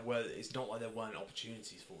said, it's not like there weren't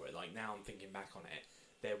opportunities for it. Like, now I'm thinking back on it,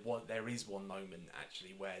 there is one moment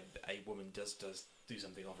actually where a woman does do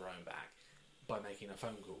something off her own back by making a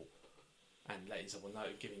phone call and letting someone know,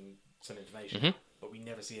 giving some information. Mm-hmm. but we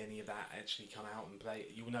never see any of that actually come out and play.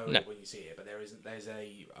 You'll know No. it when you see it, but there's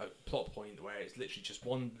a plot point where it's literally just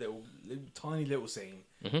one tiny little scene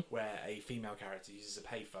where a female character uses a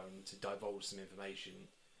payphone to divulge some information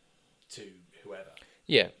to whoever.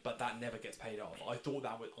 Yeah. But that never gets paid off. I thought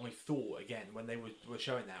again, when they were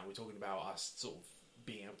showing that, we're talking about us sort of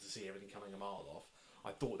being able to see everything coming a mile off.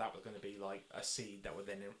 I thought that was going to be like a seed that would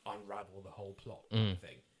then unravel the whole plot kind of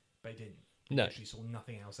thing. But it didn't. No. Actually saw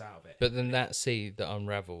nothing else out of it. But then that seed that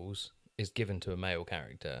unravels is given to a male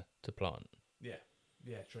character to plant. Yeah.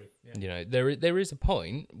 Yeah, true. Yeah. You know, there is a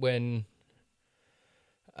point when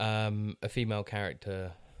a female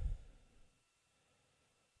character,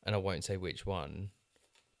 and I won't say which one,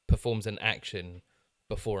 performs an action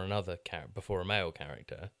before before a male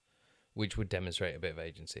character, which would demonstrate a bit of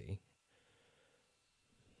agency.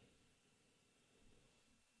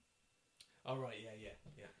 Oh right, yeah,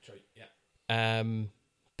 true, yeah.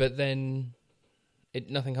 But then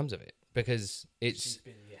nothing comes of it because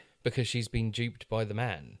she's been duped by the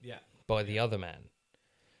man, by the other man.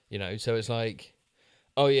 You know, so it's like,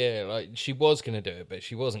 oh yeah, like she was going to do it, but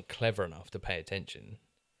she wasn't clever enough to pay attention.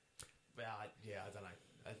 I don't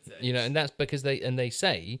know. You know, and that's because they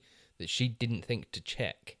say that she didn't think to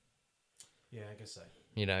check. Yeah, I guess so.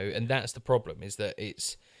 You know, and that's the problem, is that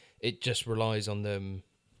it just relies on them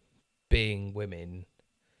being women,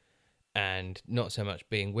 and not so much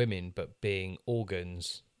being women, but being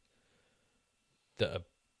organs that are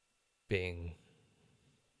being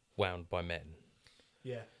wound by men.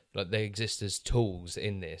 Yeah. Like, they exist as tools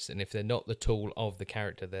in this, and if they're not the tool of the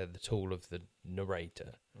character, they're the tool of the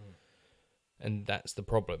narrator. And that's the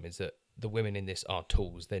problem, is that the women in this are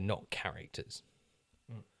tools, they're not characters.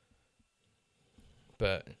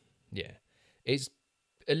 But, yeah, it's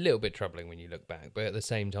a little bit troubling when you look back, but at the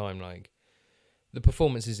same time, like, the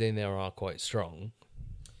performances in there are quite strong.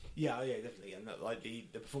 Yeah, definitely, and like the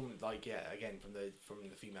performance, like again from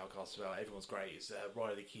the female cast as well, everyone's great. It's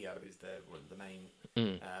Riley Keough is the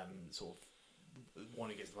main sort of one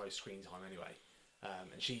who gets the most screen time anyway,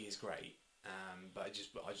 and she is great. But I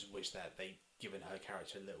just wish that they'd given her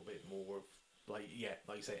character a little bit more of like you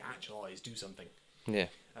say, actualise, do something. Yeah.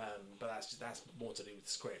 But that's more to do with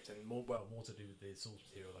the script and more to do with the source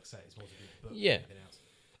material. Like I say, it's more to do with the book Yeah. than anything else.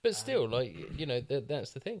 But still, like, you know,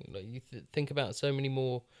 that's the thing. Like, you think about so many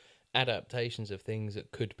more adaptations of things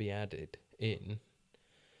that could be added in,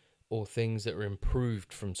 or things that are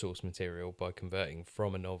improved from source material by converting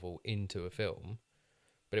from a novel into a film,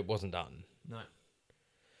 but it wasn't done. No.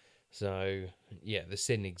 So, yeah, the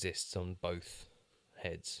sin exists on both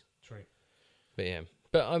heads. True. But yeah.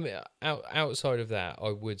 But I mean, outside of that, I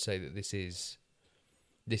would say that this is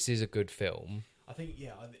a good film. I think,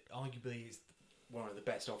 arguably it's one of the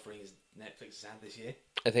best offerings Netflix has had this year.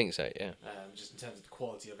 I think so, yeah. Just in terms of the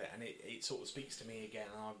quality of it, and it sort of speaks to me again,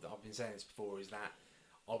 and I've been saying this before, is that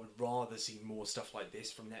I would rather see more stuff like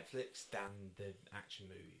this from Netflix than the action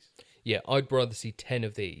movies. Yeah, I'd rather see 10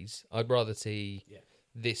 of these. I'd rather see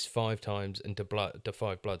this 5 times and to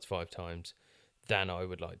Five Bloods 5 times than I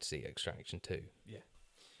would like to see Extraction 2. Yeah,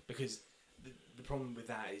 because the problem with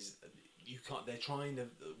that is you can't. They're trying to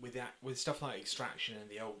with stuff like Extraction and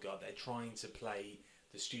the Old Guard. They're trying to play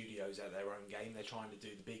the studios at their own game. They're trying to do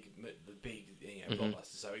the big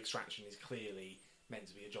blockbuster. So Extraction is clearly meant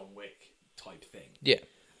to be a John Wick type thing. Yeah.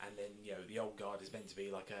 And then the Old Guard is meant to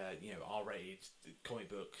be like a R-rated comic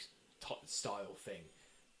book style thing.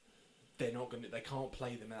 They're not going to. They can't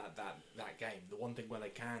play them at that game. The one thing where they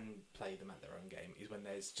can play them at their own game is when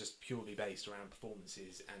there's just purely based around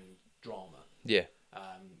performances and drama. Yeah.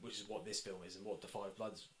 Which is what this film is, and what The Five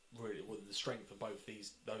Bloods really. Well, the strength of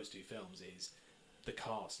those two films is the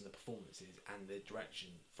cast and the performances and the direction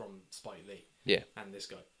from Spike Lee. Yeah. And this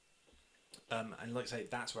guy. And like I say,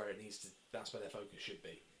 that's where it needs to. That's where their focus should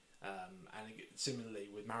be. And similarly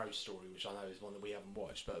with Marriage Story, which I know is one that we haven't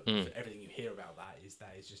watched, but everything you hear about that is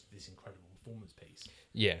just this incredible performance piece.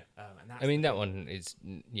 Yeah. And that's that one is,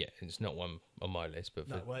 it's not one on my list, but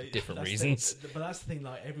for different reasons. But that's the thing,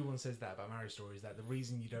 like, everyone says that about Marriage Story, is that the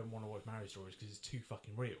reason you don't want to watch Marriage Story is because it's too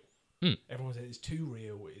fucking real. Everyone says it's too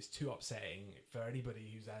real, it's too upsetting for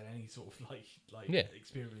anybody who's had any sort of like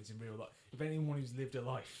experience in real life. If anyone who's lived a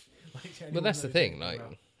life, well, that's the thing. Like,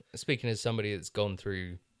 speaking as somebody that's gone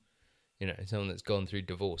through, someone that's gone through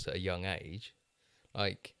divorce at a young age,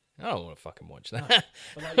 like, I don't want to fucking watch that.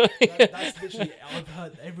 No, but that's literally, I've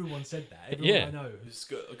heard everyone said that. Everyone I know who's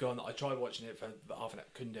gone, I tried watching it for half an hour,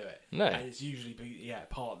 couldn't do it. No. And it's usually,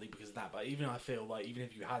 partly because of that. But I feel like, even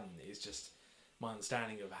if you hadn't, it's just my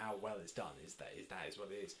understanding of how well it's done is that is what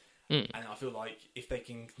it is. And I feel like if they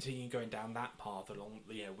can continue going down that path along,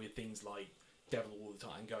 with things like Devil all the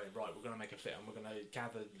time, going, right, we're going to make a film, we're going to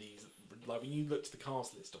gather these. Like, when you looked at the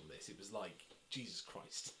cast list on this, it was like, Jesus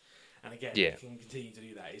Christ. And again, they can continue to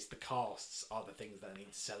do that. It's the casts are the things that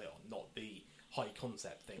need to sell it on, not the high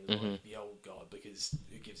concept things like the old guard, because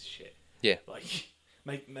who gives a shit? Yeah. Like,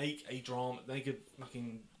 make a drama, make a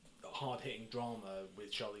fucking hard-hitting drama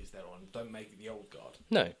with Charlize Theron. Don't make it the old guard.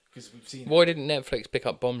 No. Because we've seen... Why didn't Netflix pick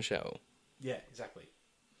up Bombshell? Yeah, exactly.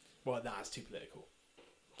 Well, that's too political.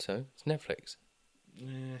 So, it's Netflix.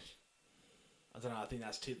 I don't know, I think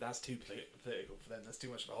that's too political for them. That's too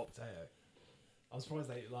much of a hot potato. I'm surprised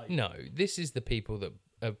they, like... No, this is the people that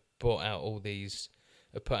have brought out all these...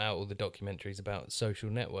 Have put out all the documentaries about Social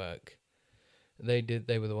Network. They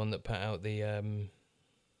were the one that put out the... Oh,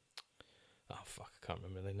 fuck, I can't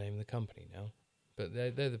remember the name of the company now. But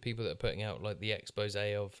they're the people that are putting out, like, the expose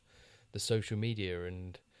of the social media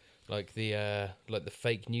and... Like the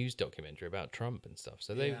fake news documentary about Trump and stuff.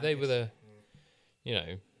 So they were the, you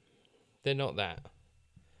know, they're not that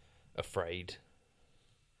afraid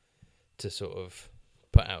to sort of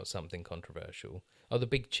put out something controversial. Oh, The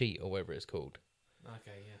Big Cheat or whatever it's called.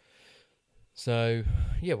 Okay, yeah. So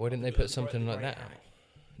yeah, why didn't they put something like that out?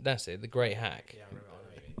 That's it, The Great Hack. Yeah, I remember. I know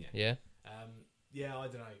what you mean. Yeah. Yeah, I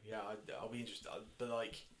don't know. Yeah, I'll be interested. But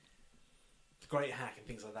like. The Great Hack and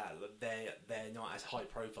things like that, they're not as high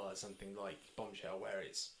profile as something like Bombshell, where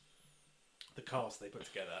it's the cast they put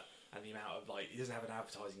together and the amount of, like, it doesn't have an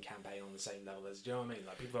advertising campaign on the same level as, do you know what I mean?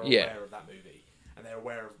 Like, people are aware of that movie and they're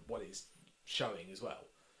aware of what it's showing as well,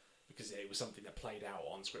 because it was something that played out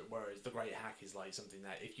on script. Whereas The Great Hack is like something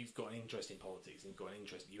that if you've got an interest in politics and you've got an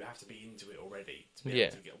interest, you have to be into it already to be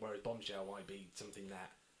able to get. Whereas Bombshell might be something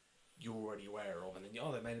that you're already aware of, and then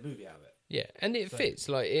they made a movie out of it. Yeah, and it fits.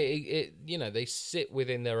 Like it, you know, they sit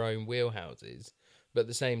within their own wheelhouses, but at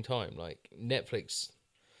the same time, like Netflix,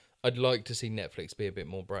 I'd like to see Netflix be a bit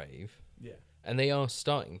more brave. Yeah, and they are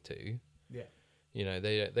starting to. Yeah, you know,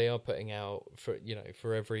 they are putting out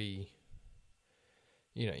for every.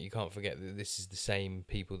 You know, you can't forget that this is the same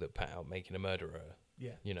people that put out Making a Murderer.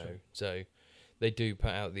 Yeah, you know, true. So they do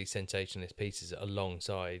put out these sensationalist pieces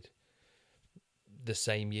alongside the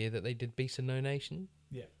same year that they did Beast of No Nation.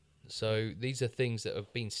 Yeah. So these are things that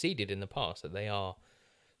have been seeded in the past that they are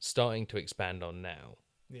starting to expand on now.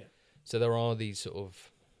 Yeah. So there are these sort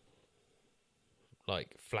of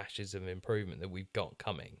like flashes of improvement that we've got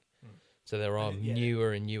coming. So there are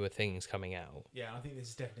newer and newer things coming out. Yeah, I think this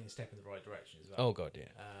is definitely a step in the right direction as well. Oh god, yeah.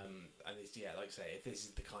 And it's like I say, if this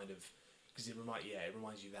is the kind of, because it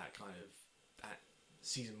reminds you of that kind of that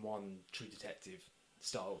season 1 True Detective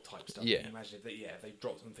style type stuff. Yeah. Can you imagine if they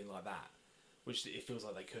dropped something like that, which it feels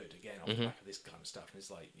like they could again off the back of this kind of stuff, and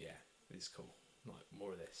it's like, yeah, this is cool. Like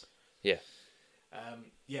more of this. Yeah.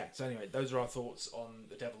 Yeah. So anyway, those are our thoughts on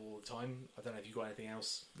The Devil All the Time. I don't know if you've got anything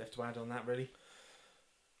else left to add on that, really.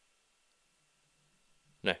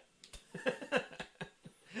 No.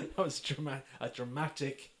 That was a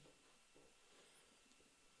dramatic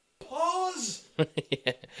pause.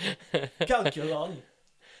 Calculon,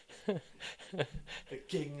 the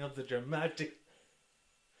king of the dramatic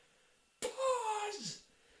pause.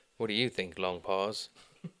 What do you think, Long Pause?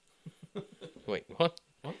 Wait, what?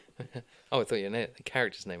 What? Oh, I thought the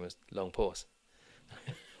character's name was Long Pause.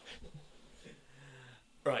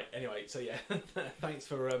 Right, anyway, so yeah, thanks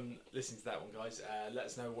for listening to that one, guys. Let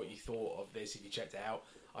us know what you thought of this if you checked it out.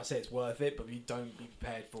 I say it's worth it, but you don't be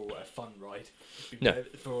prepared for a fun ride.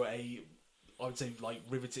 For I would say, like,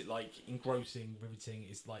 engrossing, riveting.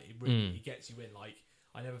 It's like, it really it gets you in. Like,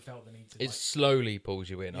 I never felt the need to... It slowly pulls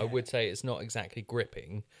you in. Yeah. I would say it's not exactly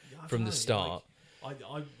gripping from the start.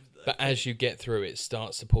 But as you get through, it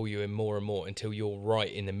starts to pull you in more and more until you're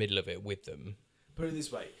right in the middle of it with them. Put it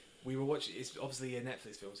this way. We were watching. It's obviously a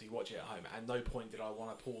Netflix film, so you watch it at home. At no point did I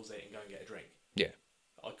want to pause it and go and get a drink. Yeah,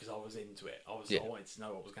 because I was into it. I wanted to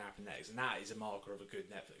know what was going to happen next, and that is a marker of a good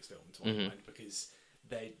Netflix film to my mind, because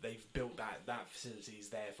they've built that facility is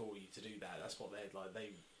there for you to do that. That's what they're like.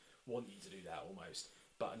 They want you to do that almost.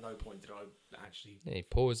 But at no point did I actually. Yeah, you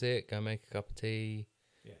pause it, go make a cup of tea.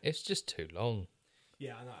 Yeah, it's just too long.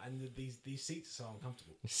 Yeah, I know, and these seats are so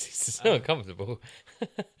uncomfortable. Seats are so uncomfortable.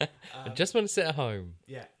 I just want to sit at home.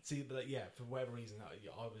 Yeah, see, but for whatever reason,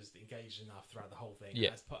 I was engaged enough throughout the whole thing.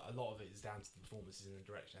 Yeah, a lot of it is down to the performances and the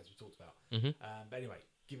direction, as we talked about. But anyway,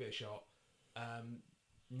 give it a shot.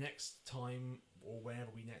 Next time, or whenever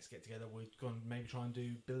we next get together, we're going to maybe try and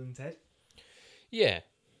do Bill and Ted. Yeah,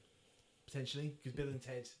 potentially, because Bill and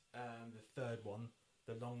Ted, the third one,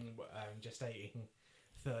 the long gestating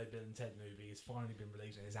third Bill and Ted movie has finally been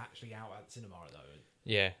released and is actually out at the cinema at the moment.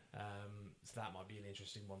 Yeah. So that might be an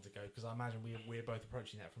interesting one to go, because I imagine we're both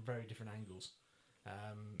approaching that from very different angles.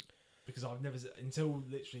 Because I've never, until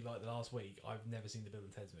literally like the last week, I've never seen the Bill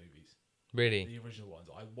and Ted's movies. Really? The original ones.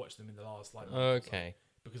 I watched them in the last month or so, Okay.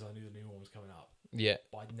 because I knew the new one was coming up. Yeah.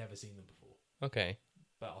 But I'd never seen them before. Okay.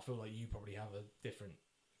 But I feel like you probably have a different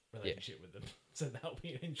relationship with them, so that'll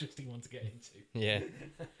be an interesting one to get into. Yeah.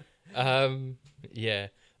 Yeah.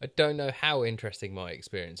 I don't know how interesting my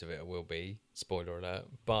experience of it will be. Spoiler alert.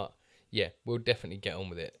 But yeah, we'll definitely get on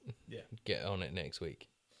with it. Yeah. Get on it next week.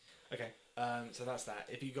 Okay. So that's that.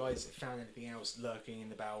 If you guys found anything else lurking in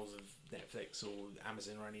the bowels of Netflix or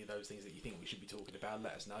Amazon or any of those things that you think we should be talking about,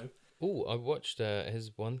 let us know. Oh, I watched.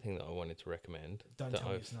 Here's one thing that I wanted to recommend. Don't tell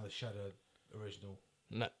me it's another Shudder original.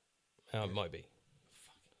 No, it might be.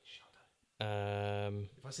 Fucking Shudder.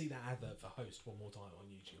 If I see that advert for Host one more time on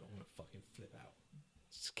YouTube, I'm gonna fucking flip out.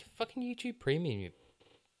 It's fucking YouTube Premium, you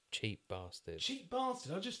cheap bastard. Cheap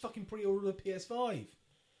bastard! I just fucking pre-ordered a PS5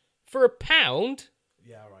 for £1.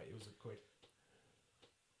 Yeah, alright. It was £1.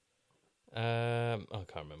 I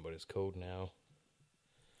can't remember what it's called now,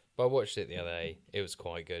 but I watched it the other day. It was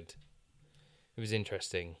quite good. It was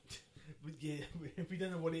interesting. But yeah, if we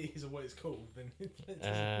don't know what it is or what it's called, then it doesn't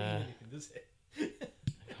mean anything, does it? I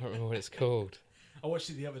can't remember what it's called. I watched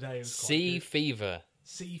it the other day. It was Sea Fever.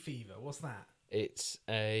 Sea Fever. What's that? It's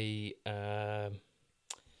a I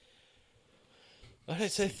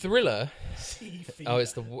don't say thriller. Sea Fever. Oh,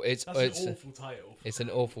 That's an awful title. It's an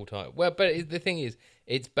awful title. Well, but the thing is,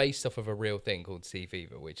 it's based off of a real thing called sea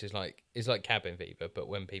fever, which is like cabin fever, but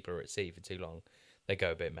when people are at sea for too long, they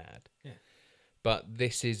go a bit mad. Yeah. But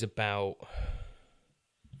this is about.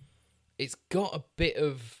 It's got a bit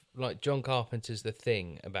of like John Carpenter's The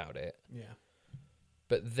Thing about it. Yeah.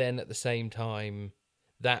 But then at the same time,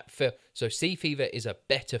 so Sea Fever is a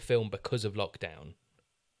better film because of lockdown.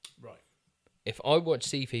 Right. If I watched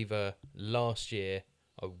Sea Fever last year,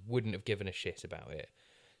 I wouldn't have given a shit about it.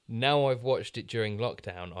 Now I've watched it during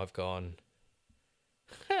lockdown, I've gone,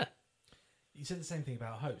 huh. You said the same thing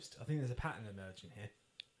about Host. I think there's a pattern emerging here.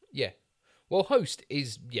 Yeah. Well, Host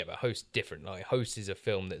but Host's different. Like, Host is a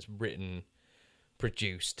film that's written,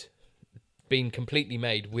 produced, been completely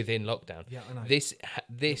made within lockdown. Yeah, I know.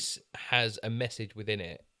 This has a message within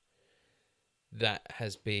it that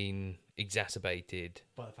has been exacerbated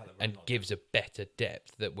by the fact that and gives a better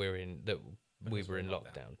depth that we were in lockdown.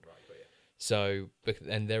 Right, but yeah. So,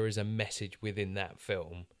 and there is a message within that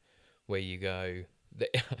film where you go that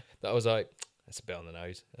I was like, that's a bit on the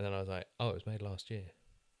nose, and then I was like, oh, it was made last year.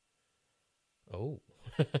 Oh.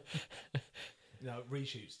 No,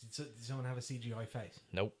 reshoots. Did someone have a CGI face?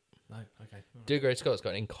 Nope. No. Okay. Right. Dougray Scott's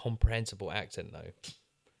got an incomprehensible accent though.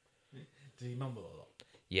 Did he mumble a lot?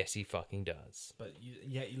 Yes, he fucking does. But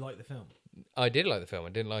you like the film. I did like the film. I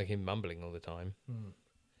didn't like him mumbling all the time.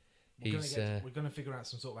 We're going to figure out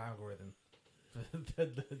some sort of algorithm for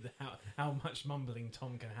how much mumbling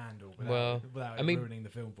Tom can handle without ruining the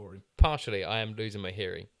film for him. Partially, I am losing my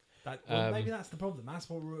hearing. Maybe that's the problem. That's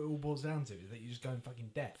what it all boils down to, is that you're just going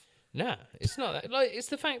fucking deaf. Nah, it's not that. Like, it's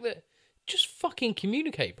the fact that just fucking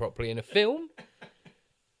communicate properly in a film.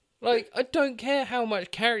 Like, I don't care how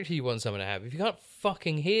much character you want someone to have. If you can't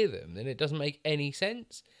fucking hear them, then it doesn't make any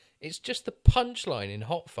sense. It's just the punchline in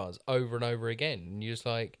Hot Fuzz over and over again. And you're just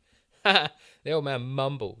like, ha, the old man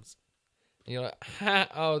mumbles. And you're like, ha,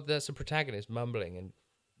 oh, that's the protagonist mumbling. And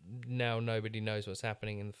now nobody knows what's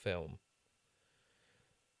happening in the film.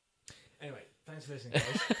 Anyway, thanks for listening,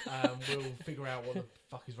 guys. We'll figure out what the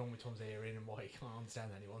fuck is wrong with Tom's hearing and why he can't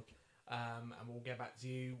understand anyone. And we'll get back to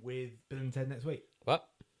you with Bill and Ted next week. What?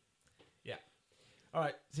 Yeah. All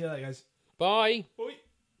right. See you later, guys. Bye. Bye.